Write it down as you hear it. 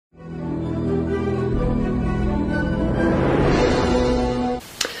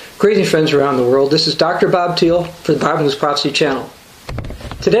Greetings, friends around the world. This is Dr. Bob Thiel for the Bible News Prophecy channel.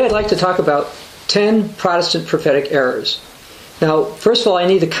 Today I'd like to talk about 10 Protestant prophetic errors. Now, first of all, I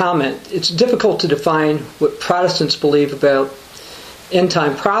need to comment. It's difficult to define what Protestants believe about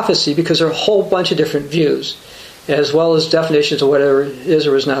end-time prophecy because there are a whole bunch of different views, as well as definitions of whatever is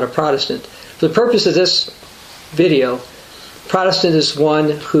or is not a Protestant. For the purpose of this video, Protestant is one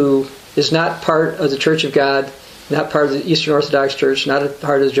who is not part of the Church of God, not part of the Eastern Orthodox Church, not a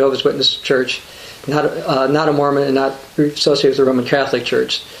part of the Jehovah's Witness Church, not a Mormon, and not associated with the Roman Catholic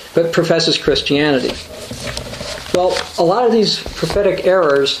Church, but professes Christianity. Well, a lot of these prophetic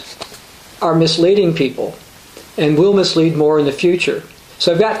errors are misleading people and will mislead more in the future.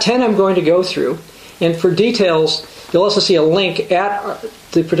 So I've got 10 I'm going to go through, and for details, you'll also see a link at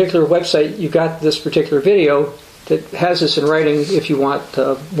the particular website you got this particular video that has this in writing if you want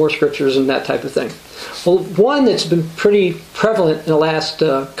more scriptures and that type of thing. Well, one that's been pretty prevalent in the last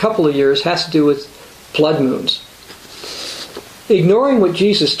couple of years has to do with blood moons. Ignoring what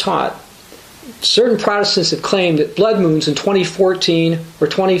Jesus taught, certain Protestants have claimed that blood moons in 2014 or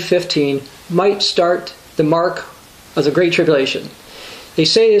 2015 might start the mark of the Great Tribulation. They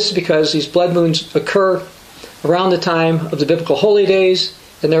say this because these blood moons occur around the time of the biblical holy days,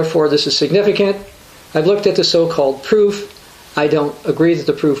 and therefore this is significant. I've looked at the so-called proof. I don't agree that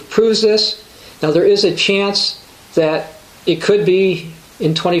the proof proves this. Now, there is a chance that it could be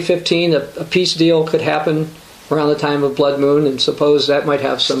in 2015, a peace deal could happen around the time of blood moon, and suppose that might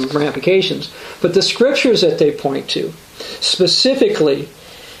have some ramifications. But the scriptures that they point to, specifically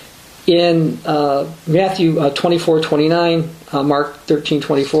in Matthew 24:29, Mark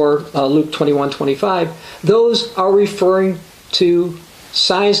 13:24, Luke 21:25, those are referring to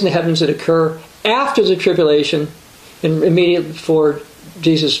signs in the heavens that occur after the tribulation and immediately before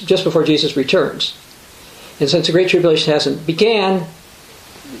Jesus, just before Jesus returns. And since the Great Tribulation hasn't began,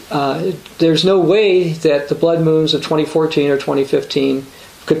 there's no way that the blood moons of 2014 or 2015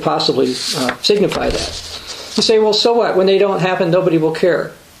 could possibly signify that. You say, well, so what? When they don't happen, nobody will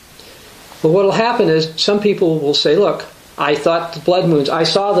care. Well, what will happen is some people will say, look, I thought the blood moons, I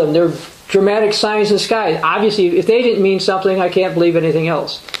saw them, they're dramatic signs in the sky. Obviously, if they didn't mean something, I can't believe anything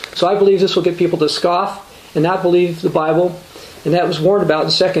else. So I believe this will get people to scoff and not believe the Bible. And that was warned about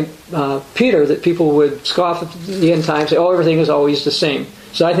in 2 Peter, that people would scoff at the end times, say, oh, everything is always the same.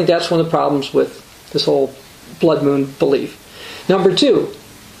 So I think that's one of the problems with this whole blood moon belief. Number two,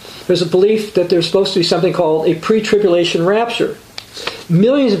 there's a belief that there's supposed to be something called a pre-tribulation rapture.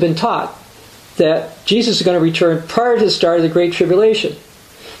 Millions have been taught that Jesus is going to return prior to the start of the Great Tribulation.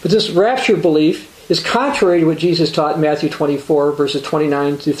 But this rapture belief is contrary to what Jesus taught in Matthew 24, verses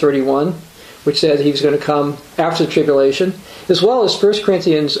 29 through 31, which said he was going to come after the tribulation, as well as 1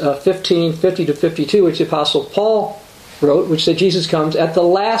 Corinthians 15, 50 to 52, which the Apostle Paul wrote, which said Jesus comes at the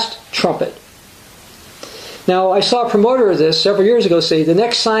last trumpet. Now, I saw a promoter of this several years ago say the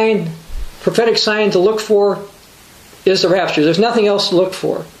next sign, prophetic sign to look for is the rapture. There's nothing else to look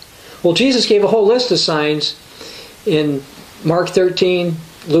for. Well, Jesus gave a whole list of signs in Mark 13,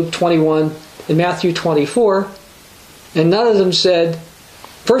 Luke 21, and Matthew 24, and none of them said,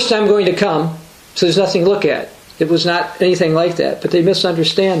 first I'm going to come, so there's nothing to look at. It was not anything like that, but they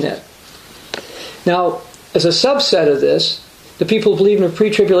misunderstand that. Now, as a subset of this, the people who believe in a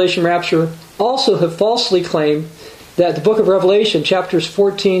pre-tribulation rapture also have falsely claimed that the book of Revelation, chapters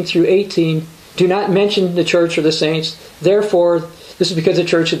 14 through 18, do not mention the church or the saints. Therefore, this is because the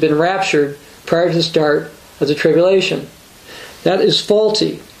church had been raptured prior to the start of the tribulation. That is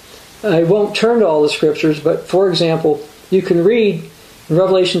faulty. I won't turn to all the scriptures, but for example, you can read in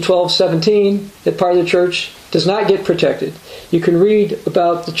Revelation 12:17 that part of the church does not get protected. You can read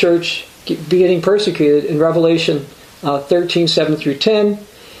about the church getting persecuted in Revelation 13:7 through 10,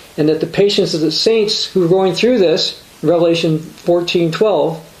 and that the patience of the saints who are going through this, in Revelation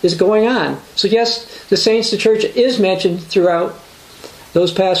 14:12, is going on. So yes, the saints, the church, is mentioned throughout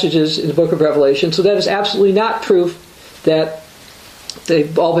those passages in the book of Revelation, so that is absolutely not proof that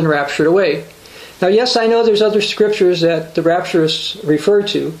they've all been raptured away. Now, yes, I know there's other scriptures that the rapturists refer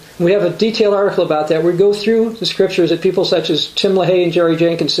to. We have a detailed article about that. We go through the scriptures that people such as Tim LaHaye and Jerry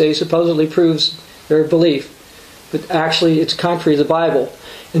Jenkins say supposedly proves their belief. But actually, it's contrary to the Bible.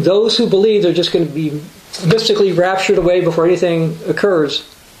 And those who believe they're just going to be mystically raptured away before anything occurs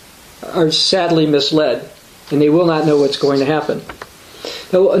are sadly misled. And they will not know what's going to happen.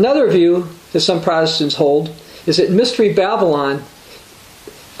 Now, another view that some Protestants hold is that Mystery Babylon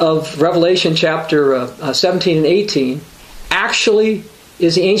of Revelation chapter 17 and 18 actually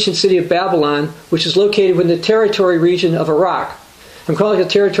is the ancient city of Babylon, which is located within the territory region of Iraq. I'm calling it the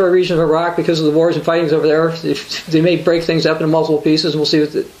territory region of Iraq because of the wars and fightings over there. They may break things up into multiple pieces, and we'll see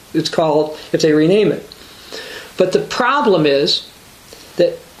what it's called if they rename it. But the problem is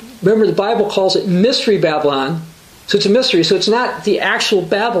that, remember, the Bible calls it Mystery Babylon. So it's a mystery. So it's not the actual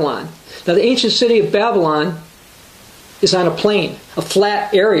Babylon. Now, the ancient city of Babylon is on a plain, a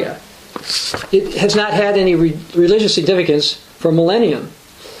flat area. It has not had any religious significance for a millennium.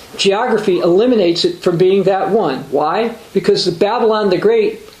 Geography eliminates it from being that one. Why? Because the Babylon the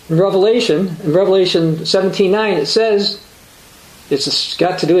Great in Revelation 17:9, it says it's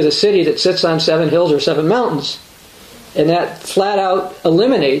got to do with a city that sits on 7 hills or 7 mountains. And that flat out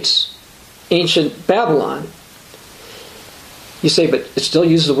eliminates ancient Babylon. You say, but it still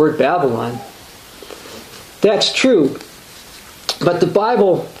uses the word Babylon. That's true. But the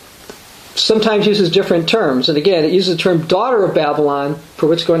Bible sometimes uses different terms. And again, it uses the term daughter of Babylon for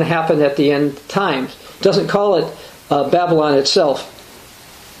what's going to happen at the end times. It doesn't call it Babylon itself.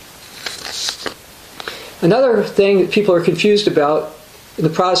 Another thing that people are confused about in the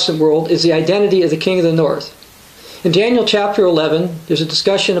Protestant world is the identity of the King of the North. In Daniel chapter 11, there's a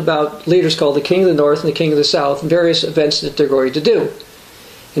discussion about leaders called the King of the North and the King of the South and various events that they're going to do.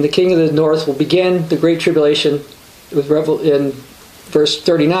 And the King of the North will begin the Great Tribulation in verse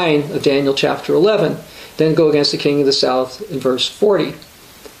 39 of Daniel chapter 11, then go against the King of the South in verse 40.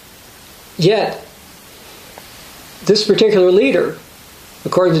 Yet, this particular leader,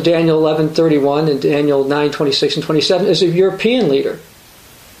 according to Daniel 11:31 and Daniel 9:26 and 27, is a European leader.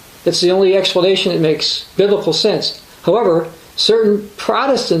 That's the only explanation that makes biblical sense. However, certain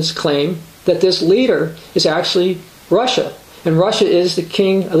Protestants claim that this leader is actually Russia, and Russia is the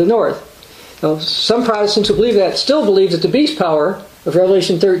King of the North. Now, some Protestants who believe that still believe that the beast power of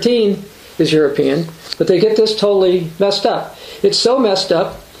Revelation 13 is European, but they get this totally messed up. It's so messed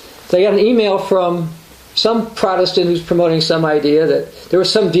up, they got an email from some Protestant who's promoting some idea that there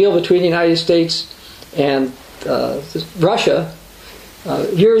was some deal between the United States and Russia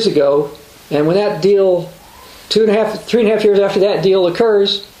years ago, and when that deal, 3.5 years after that deal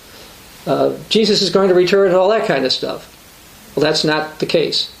occurs, Jesus is going to return and all that kind of stuff. Well, that's not the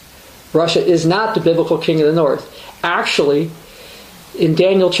case. Russia is not the biblical King of the North. Actually, in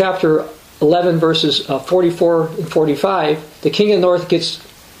Daniel chapter 11, verses 44 and 45, the King of the North gets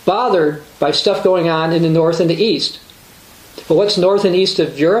bothered by stuff going on in the north and the east. But what's north and east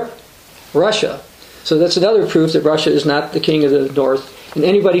of Europe? Russia. So that's another proof that Russia is not the King of the North. And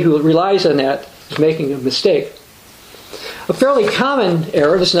anybody who relies on that is making a mistake. A fairly common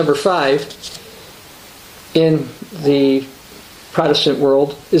error, this is number 5, in the Protestant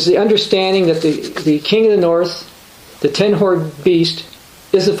world, is the understanding that the King of the North, the 10-horned beast,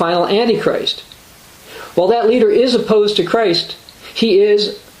 is the final Antichrist. While that leader is opposed to Christ, he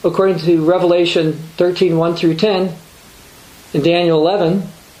is, according to Revelation 13:1 through 10, and Daniel 11,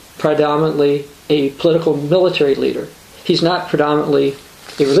 predominantly a political military leader. He's not predominantly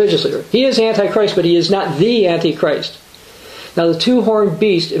a religious leader. He is Antichrist, but he is not the Antichrist. Now, the 2-horned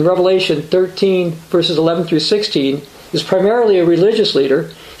beast in Revelation 13, verses 11 through 16, is primarily a religious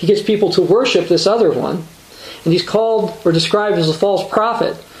leader. He gets people to worship this other one. And he's called or described as a false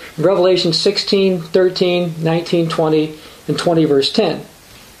prophet in Revelation 16, 13, 19, 20, and 20 verse 10.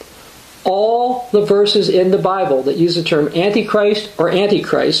 All the verses in the Bible that use the term Antichrist or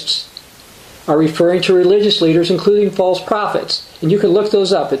Antichrists are referring to religious leaders, including false prophets. And you can look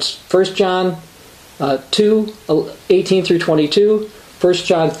those up. It's 1 John 2, 18 through 22, 1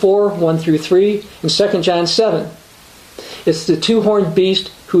 John 4, 1 through 3, and 2 John 7. It's the 2-horned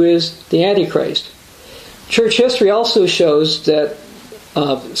beast who is the Antichrist. Church history also shows that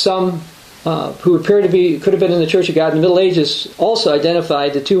some who appear to be, could have been in the Church of God in the Middle Ages, also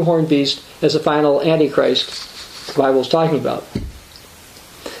identified the 2-horned beast as the final Antichrist the Bible is talking about.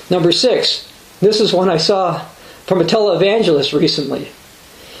 Number 6. This is one I saw from a televangelist recently.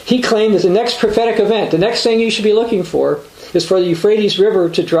 He claimed that the next prophetic event, the next thing you should be looking for, is for the Euphrates River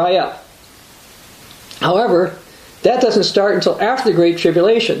to dry up. However, that doesn't start until after the Great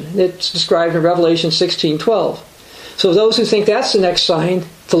Tribulation. It's described in Revelation 16:12. So those who think that's the next sign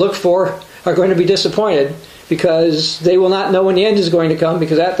to look for are going to be disappointed, because they will not know when the end is going to come,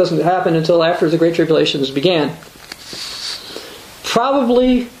 because that doesn't happen until after the Great Tribulations began.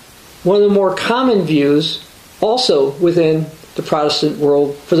 Probably one of the more common views, also within the Protestant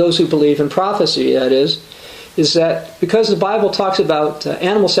world, for those who believe in prophecy, that is that because the Bible talks about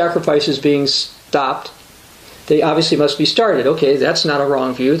animal sacrifices being stopped, they obviously must be started. Okay, that's not a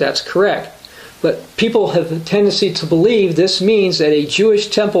wrong view, that's correct. But people have a tendency to believe this means that a Jewish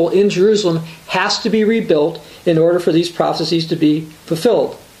temple in Jerusalem has to be rebuilt in order for these prophecies to be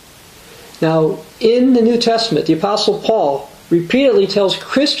fulfilled. Now, in the New Testament, the Apostle Paul repeatedly tells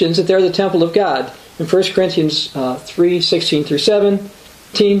Christians that they're the temple of God. In 1 Corinthians 3, 16 through 17,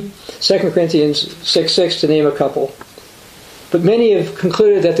 2 Corinthians 6, 6, to name a couple. But many have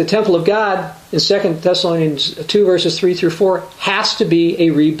concluded that the temple of God in 2 Thessalonians 2, verses 3 through 4, has to be a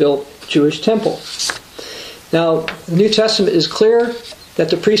rebuilt Jewish temple. Now, the New Testament is clear that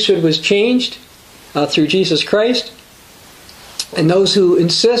the priesthood was changed through Jesus Christ. And those who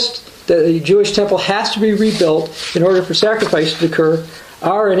insist that a Jewish temple has to be rebuilt in order for sacrifice to occur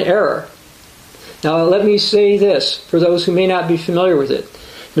are in error. Now, let me say this for those who may not be familiar with it.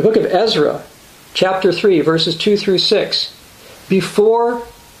 In the book of Ezra, chapter 3, verses 2 through 6, before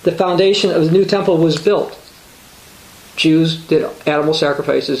the foundation of the new temple was built, Jews did animal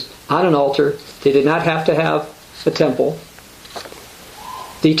sacrifices on an altar. They did not have to have a temple.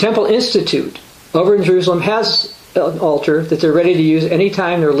 The Temple Institute over in Jerusalem has an altar that they're ready to use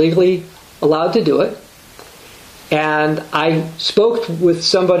anytime they're legally allowed to do it. And I spoke with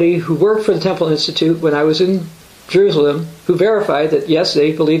somebody who worked for the Temple Institute when I was in Jerusalem, who verified that yes,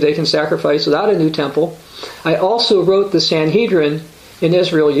 they believe they can sacrifice without a new temple. I also wrote the Sanhedrin in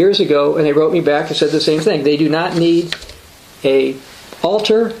Israel years ago, and they wrote me back and said the same thing. They do not need an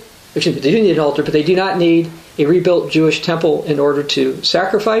altar. Excuse me, they do need an altar, but they do not need a rebuilt Jewish temple in order to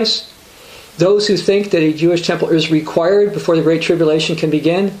sacrifice. Those who think that a Jewish temple is required before the Great Tribulation can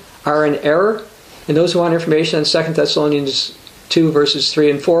begin are in error. And those who want information on 2 Thessalonians 2, verses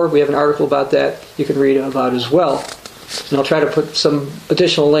 3 and 4, we have an article about that you can read about as well. And I'll try to put some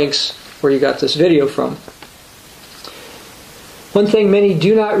additional links where you got this video from. One thing many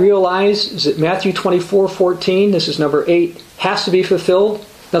do not realize is that Matthew 24:14, this is number 8, has to be fulfilled.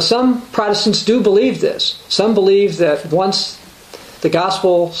 Now, some Protestants do believe this. Some believe that once the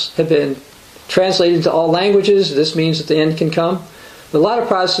Gospels have been translated into all languages, this means that the end can come. But a lot of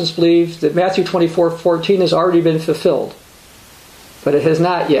Protestants believe that Matthew 24:14 has already been fulfilled. But it has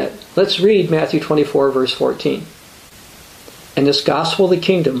not yet. Let's read Matthew 24, verse 14. And this gospel of the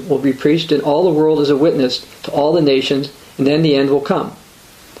kingdom will be preached in all the world as a witness to all the nations, and then the end will come.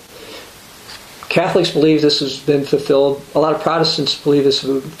 Catholics believe this has been fulfilled. A lot of Protestants believe this has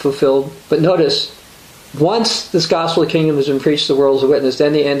been fulfilled. But notice, once this gospel of the kingdom has been preached to the world as a witness,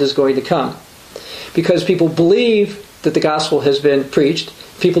 then the end is going to come. Because people believe that the gospel has been preached.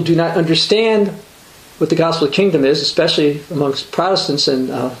 People do not understand what the gospel of the kingdom is, especially amongst Protestants and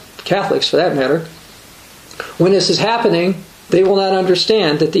Catholics for that matter. When this is happening, they will not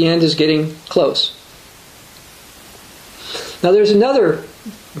understand that the end is getting close. Now there's another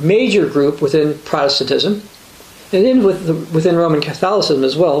major group within Protestantism, and within Roman Catholicism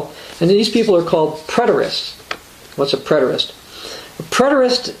as well, and these people are called preterists. What's a preterist? A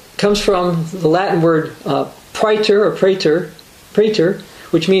preterist comes from the Latin word praeter or praeter,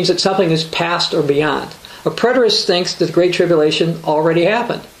 which means that something is past or beyond. A preterist thinks that the Great Tribulation already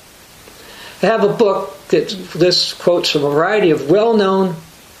happened. I have a book that this quotes from a variety of well-known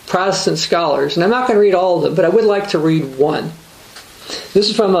Protestant scholars, and I'm not going to read all of them, but I would like to read one. This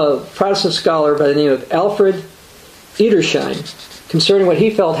is from a Protestant scholar by the name of Alfred Edersheim, concerning what he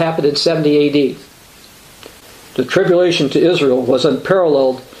felt happened in 70 A.D. The tribulation to Israel was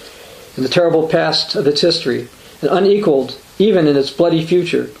unparalleled in the terrible past of its history, and unequaled even in its bloody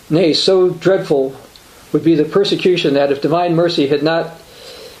future. Nay, so dreadful would be the persecution that if divine mercy had not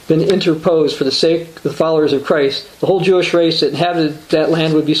been interposed for the sake of the followers of Christ, the whole Jewish race that inhabited that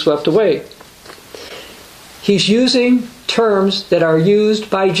land would be swept away. He's using terms that are used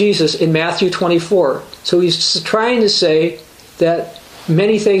by Jesus in Matthew 24. So he's trying to say that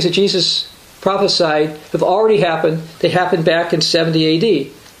many things that Jesus prophesied have already happened. They happened back in 70 AD.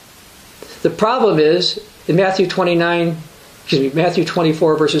 The problem is, in Matthew 24,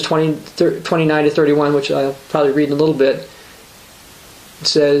 verses 29 to 31, which I'll probably read in a little bit, it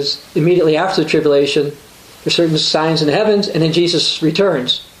says, immediately after the tribulation, there's certain signs in the heavens, and then Jesus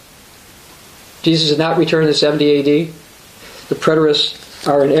returns. Jesus did not return in 70 AD. The preterists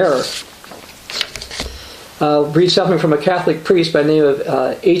are in error. I'll read something from a Catholic priest by the name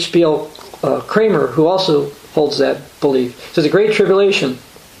of H.B.L. Kramer, who also holds that belief. It says, the Great Tribulation,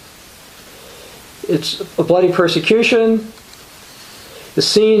 it's a bloody persecution. The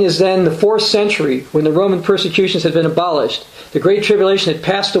scene is then the 4th century, when the Roman persecutions had been abolished. The Great Tribulation had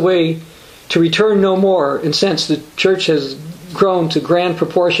passed away to return no more, and since the church has grown to grand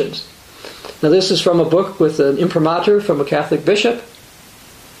proportions. Now this is from a book with an imprimatur from a Catholic bishop.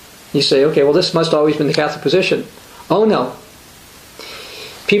 You say, okay, well this must always been the Catholic position. Oh no.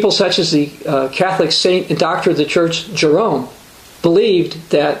 People such as the Catholic saint and doctor of the church, Jerome, believed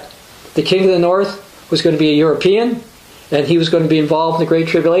that the king of the north was going to be a European, and he was going to be involved in the Great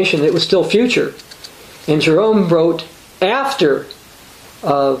Tribulation. It was still future. And Jerome wrote after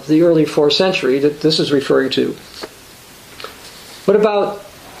the early 4th century that this is referring to. What about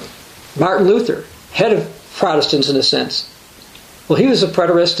Martin Luther, head of Protestants in a sense? Well, he was a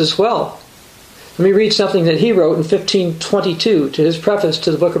preterist as well. Let me read something that he wrote in 1522 to his preface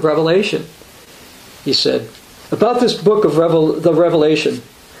to the book of Revelation. He said, "About this book of the Revelation,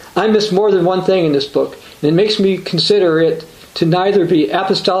 I miss more than one thing in this book, and it makes me consider it to neither be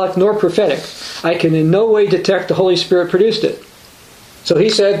apostolic nor prophetic. I can in no way detect the Holy Spirit produced it." So he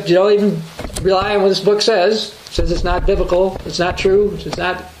said, you don't even rely on what this book says. It says it's not biblical, it's not true, it's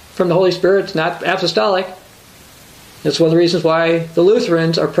not from the Holy Spirit, it's not apostolic. That's one of the reasons why the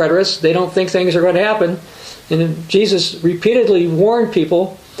Lutherans are preterists. They don't think things are going to happen. And Jesus repeatedly warned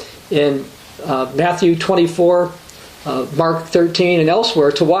people in Matthew 24, Mark 13, and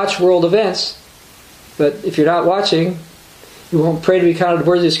elsewhere to watch world events. But if you're not watching, you won't pray to be counted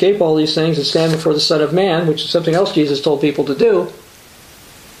worthy to escape all these things and stand before the Son of Man, which is something else Jesus told people to do.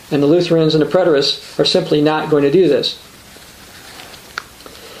 And the Lutherans and the preterists are simply not going to do this.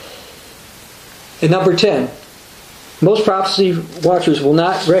 And number 10, most prophecy watchers will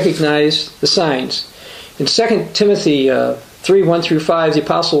not recognize the signs. In 2 Timothy 3, 1 through 5, the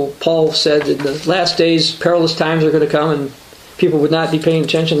Apostle Paul said that in the last days perilous times are going to come and people would not be paying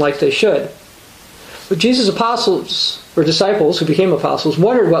attention like they should. But Jesus' apostles, or disciples who became apostles,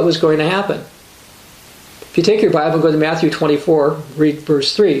 wondered what was going to happen. If you take your Bible and go to Matthew 24, read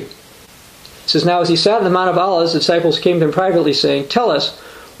verse 3. It says, "Now as he sat on the Mount of Olives, the disciples came to him privately, saying, 'Tell us,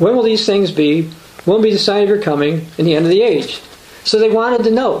 when will these things be? When will be the sign of your coming and the end of the age?'" So they wanted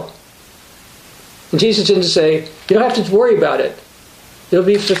to know. And Jesus didn't say, "You don't have to worry about it. It'll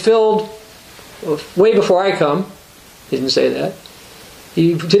be fulfilled way before I come." He didn't say that.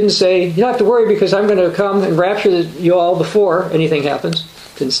 He didn't say, "You don't have to worry because I'm going to come and rapture you all before anything happens."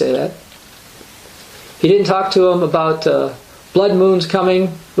 Didn't say that. He didn't talk to them about blood moons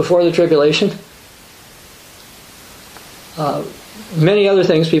coming before the tribulation. Many other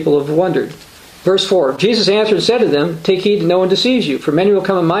things people have wondered. Verse 4, Jesus answered and said to them, "Take heed that no one deceives you, for many will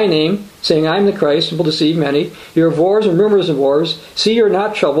come in my name, saying, 'I am the Christ,' and will deceive many. You hear of wars and rumors of wars. See, you are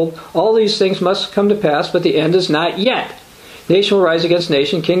not troubled. All these things must come to pass, but the end is not yet. Nation will rise against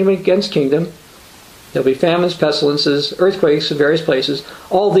nation, kingdom against kingdom. There will be famines, pestilences, earthquakes in various places.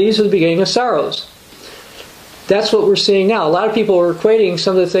 All these are the beginning of sorrows." That's what we're seeing now. A lot of people are equating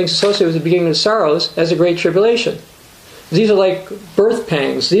some of the things associated with the beginning of sorrows as a great tribulation. These are like birth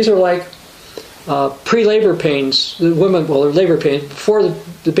pangs. These are like pre-labor pains. The women, well, they're labor pains before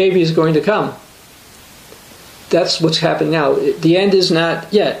the baby is going to come. That's what's happening now. The end is not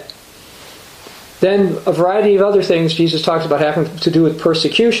yet. Then a variety of other things Jesus talks about having to do with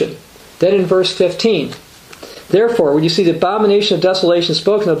persecution. Then in verse 15, "Therefore, when you see the abomination of desolation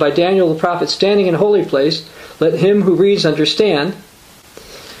spoken of by Daniel the prophet standing in a holy place, let him who reads understand."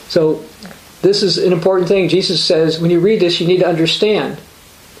 So this is an important thing. Jesus says, when you read this, you need to understand.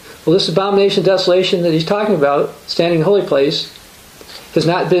 Well, this abomination of desolation that he's talking about, standing in a holy place, has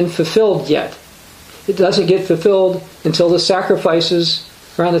not been fulfilled yet. It doesn't get fulfilled until the sacrifices,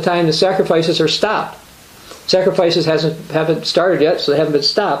 around the time the sacrifices are stopped. Sacrifices haven't started yet, so they haven't been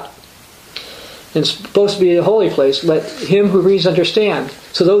stopped. And it's supposed to be a holy place. Let him who reads understand.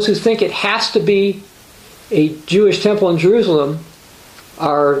 So those who think it has to be a Jewish temple in Jerusalem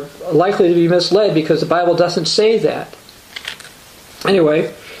are likely to be misled because the Bible doesn't say that.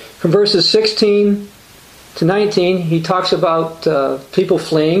 Anyway, from verses 16 to 19, he talks about people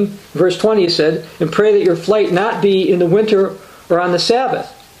fleeing. In verse 20 he said, "And pray that your flight not be in the winter or on the Sabbath."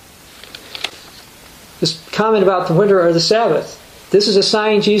 This comment about the winter or the Sabbath. This is a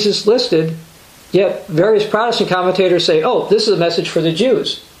sign Jesus listed, yet various Protestant commentators say, "Oh, this is a message for the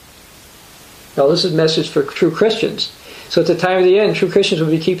Jews." No, this is a message for true Christians. So at the time of the end, true Christians will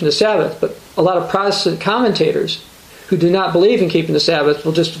be keeping the Sabbath. But a lot of Protestant commentators who do not believe in keeping the Sabbath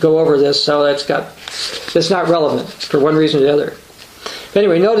will just go over this, so that's not relevant for one reason or the other. But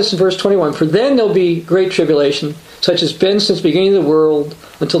anyway, notice in verse 21, "For then there'll be great tribulation, such as been since the beginning of the world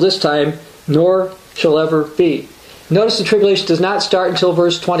until this time, nor shall ever be." Notice the tribulation does not start until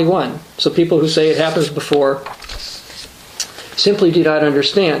verse 21. So people who say it happens before simply do not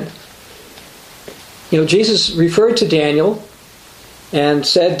understand. Jesus referred to Daniel and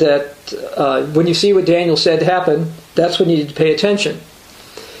said that when you see what Daniel said happen, that's when you need to pay attention.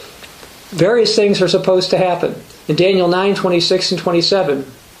 Various things are supposed to happen. In Daniel 9, 26 and 27,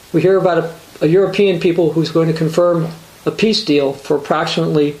 we hear about a European people who's going to confirm a peace deal for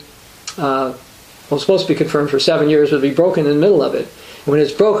approximately, it's supposed to be confirmed for 7 years, but it'll be broken in the middle of it. And when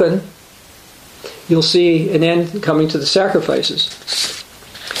it's broken, you'll see an end coming to the sacrifices.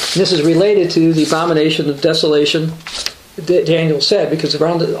 And this is related to the abomination of desolation Daniel said, because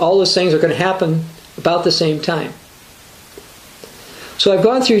all those things are going to happen about the same time. So I've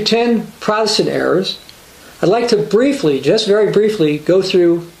gone through 10 Protestant errors. I'd like to briefly, just very briefly, go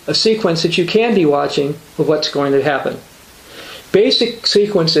through a sequence that you can be watching of what's going to happen. Basic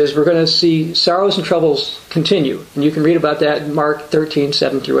sequence is we're going to see sorrows and troubles continue, and you can read about that in Mark 13,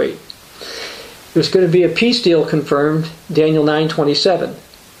 7 through 8. There's going to be a peace deal confirmed, Daniel 9:27.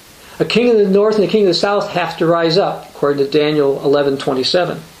 A king of the north and a king of the south have to rise up, according to Daniel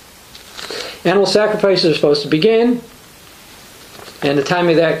 11:27. Animal sacrifices are supposed to begin, and the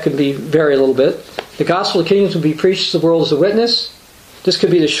timing of that could vary a little bit. The gospel of the kingdoms will be preached to the world as a witness. This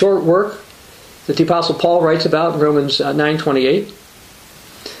could be the short work that the Apostle Paul writes about in Romans 9:28.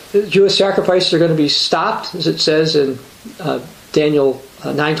 The Jewish sacrifices are going to be stopped, as it says in Daniel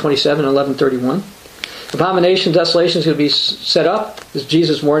 9:27 and 11:31. Abomination and desolation is going to be set up, as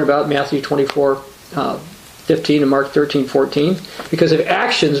Jesus warned about in Matthew 24:15 and Mark 13:14, because of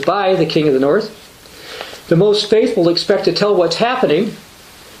actions by the king of the north. The most faithful expect to tell what's happening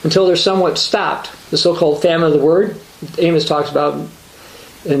until they're somewhat stopped. The so-called famine of the word, Amos talks about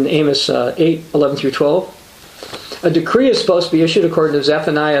in Amos 8:11 through 12. A decree is supposed to be issued according to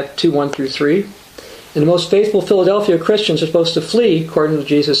Zephaniah 2:1 through 3. And the most faithful Philadelphia Christians are supposed to flee, according to what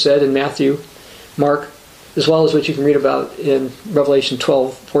Jesus said in Matthew, Mark, as well as what you can read about in Revelation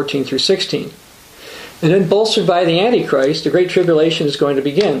 12:14 through 16. And then, bolstered by the Antichrist, the Great Tribulation is going to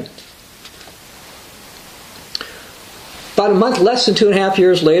begin. About a month, less than 2.5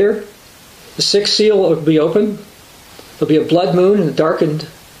 years later, the sixth seal will be opened. There'll be a blood moon and a darkened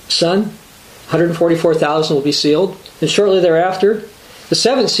sun. 144,000 will be sealed. And shortly thereafter, the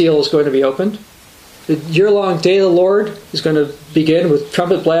seventh seal is going to be opened. The year-long day of the Lord is going to begin with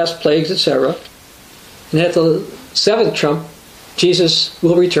trumpet blasts, plagues, etc. And at the seventh trump, Jesus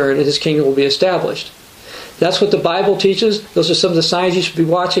will return and his kingdom will be established. That's what the Bible teaches. Those are some of the signs you should be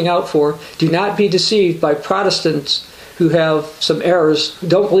watching out for. Do not be deceived by Protestants who have some errors, who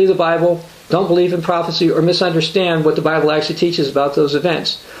don't believe the Bible, don't believe in prophecy, or misunderstand what the Bible actually teaches about those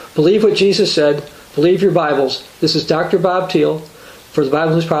events. Believe what Jesus said. Believe your Bibles. This is Dr. Bob Thiel for the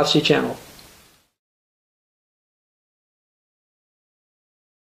Bible News Prophecy Channel.